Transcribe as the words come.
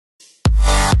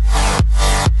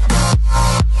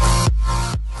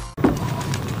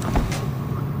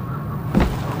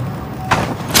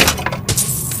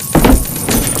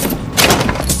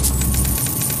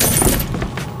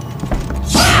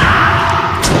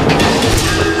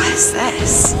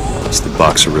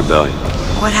Boxer Rebellion.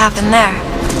 What happened there?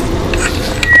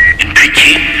 In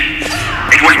Peking,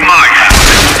 it was my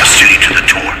house, the city to the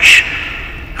torch.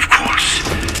 Of course,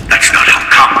 that's not how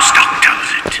Comstock tells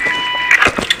it.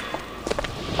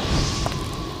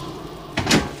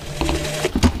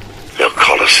 They'll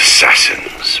call us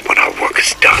assassins when our work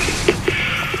is done.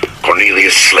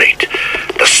 Cornelius Slate,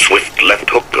 the swift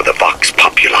left hook of the Vox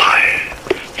Populi.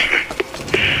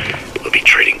 We'll be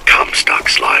trading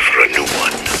Comstock's life for a new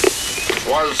one.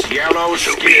 Was yellow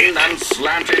skin and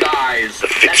slanted eyes. The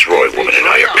Fitzroy woman and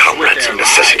I are comrades of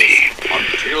necessity.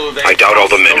 I doubt all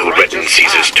the men who read in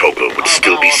Caesar's toga would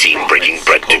still be seen breaking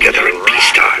bread together in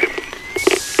peacetime.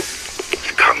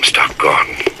 With Comstock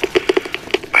gone,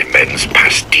 my men's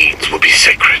past deeds will be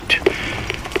sacred.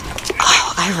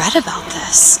 Oh, I read about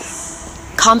this.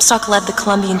 Comstock led the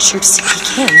Colombian troops to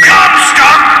Peking.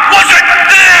 Comstock wasn't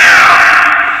there!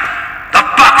 The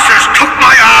Boxers took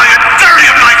my eye and 30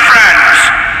 of my friends!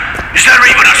 Is there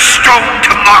even a stone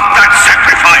to mark that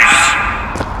sacrifice?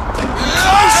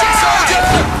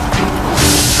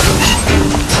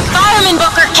 Fireman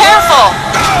Booker, careful!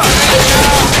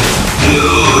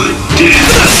 You did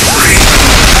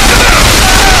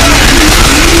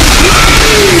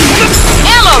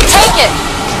Ammo, take it!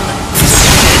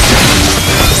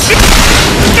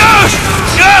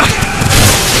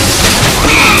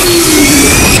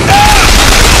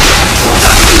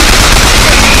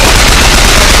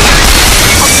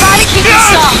 I'll try to keep it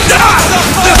stopped.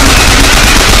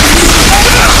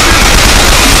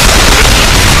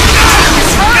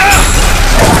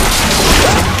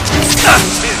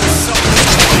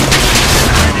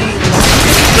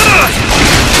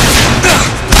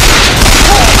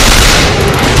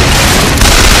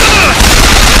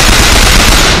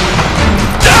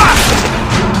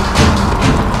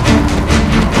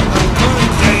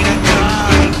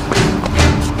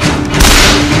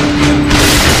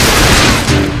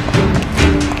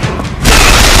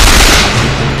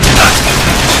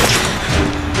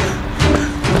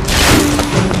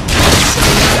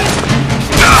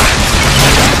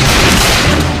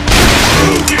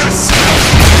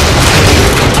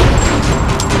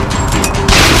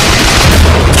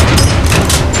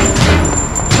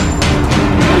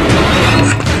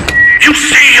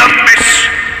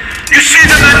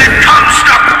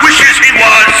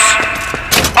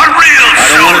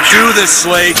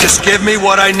 Slade, just give me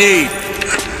what I need.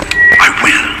 I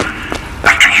will,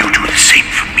 after you do the same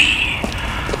for me.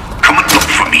 Come and look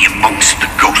for me amongst the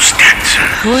ghost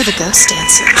dancers. Who are the ghost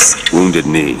dancers? Wounded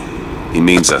Knee. He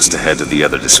means us to head to the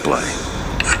other display.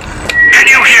 Can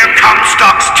you hear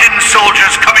Comstock's tin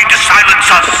soldiers coming to silence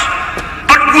us?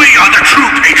 But we are the true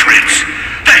patriots.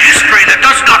 The history that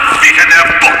does not fit in their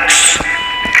books.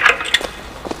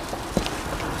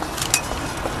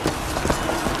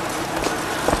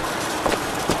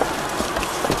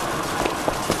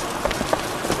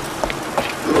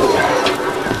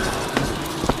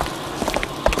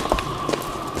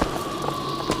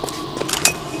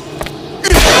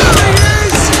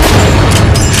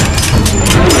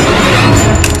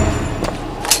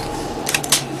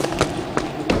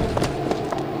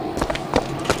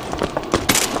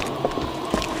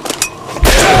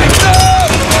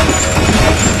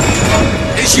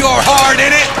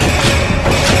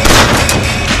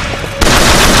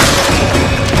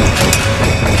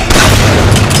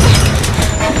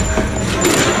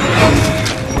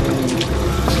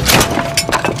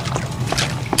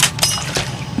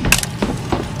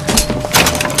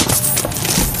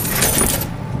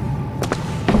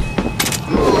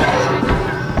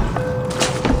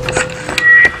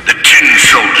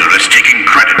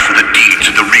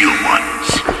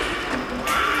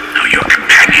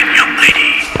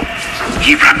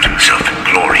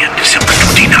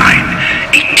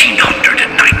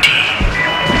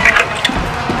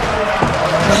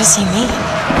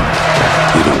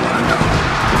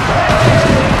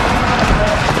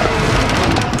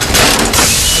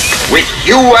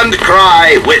 Hue and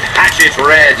cry, with hatchet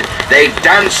red, they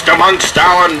danced amongst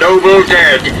our noble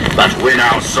dead. But when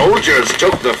our soldiers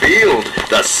took the field,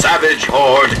 the savage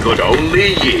horde could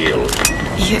only yield.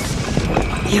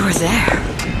 You were there.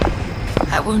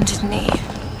 That wounded knee.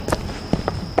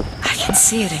 I can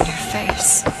see it in your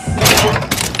face.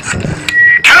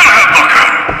 Tell her, Booker!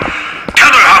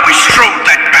 Tell her how we strode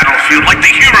that battlefield like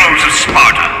the heroes of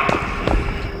Sparta.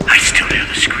 I still hear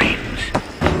the screams.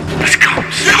 This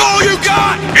comes. Give all you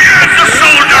got! Here's the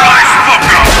soldier I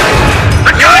spoke of!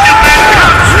 The kind of man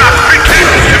Comstock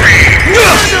pretends to be!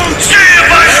 See if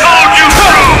I told you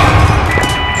true!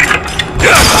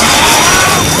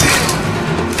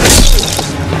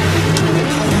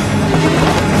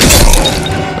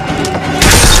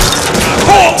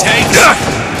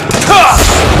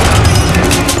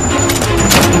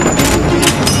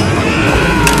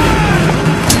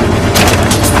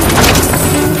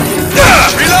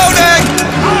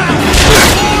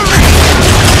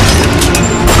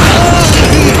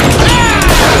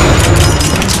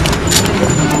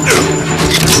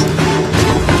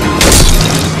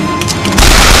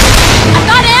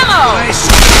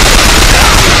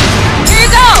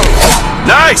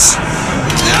 face!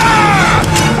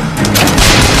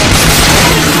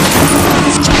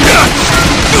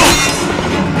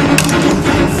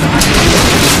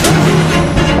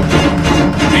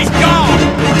 He's gone!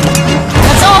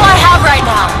 That's all I have right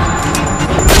now.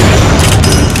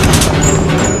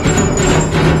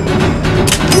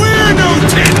 We're no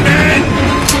tin men!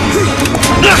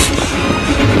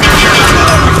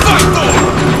 Fight for!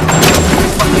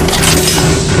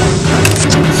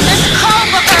 There's a call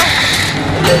booker.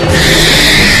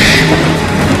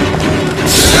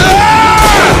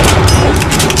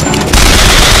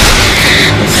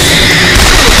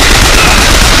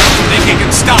 Think he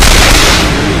can stop me?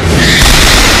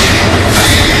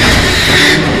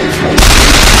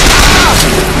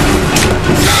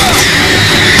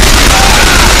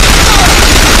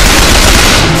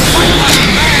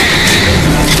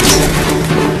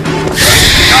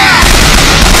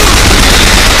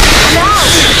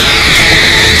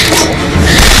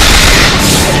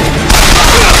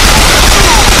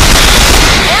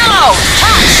 Ammo!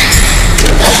 Touch!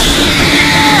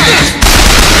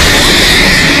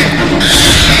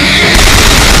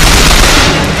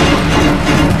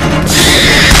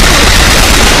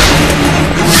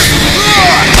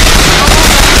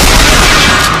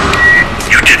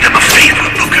 You did them a favor,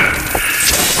 Booker.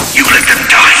 You let them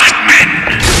die like men.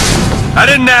 I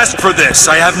didn't ask for this.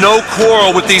 I have no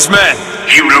quarrel with these men.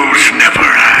 Heroes never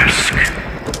ask.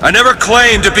 I never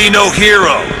claimed to be no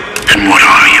hero. Then what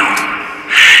are you?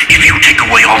 If you take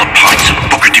away all the parts of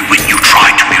Booker DeWitt you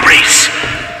tried to erase,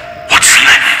 what's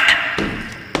left?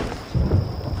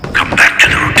 Come back to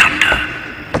the Rotunda.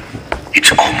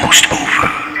 It's almost over.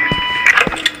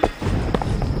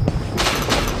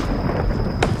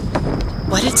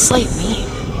 What did Slate mean?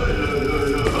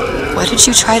 What did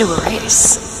you try to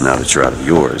erase? Now that you're out of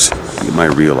yours, you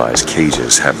might realize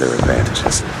cages have their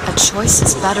advantages. A choice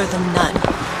is better than none,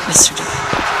 Mr. DeWitt.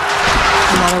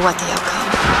 No matter what the outcome.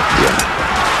 Yeah.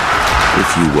 If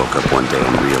you woke up one day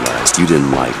and realized you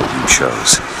didn't like what you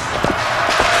chose,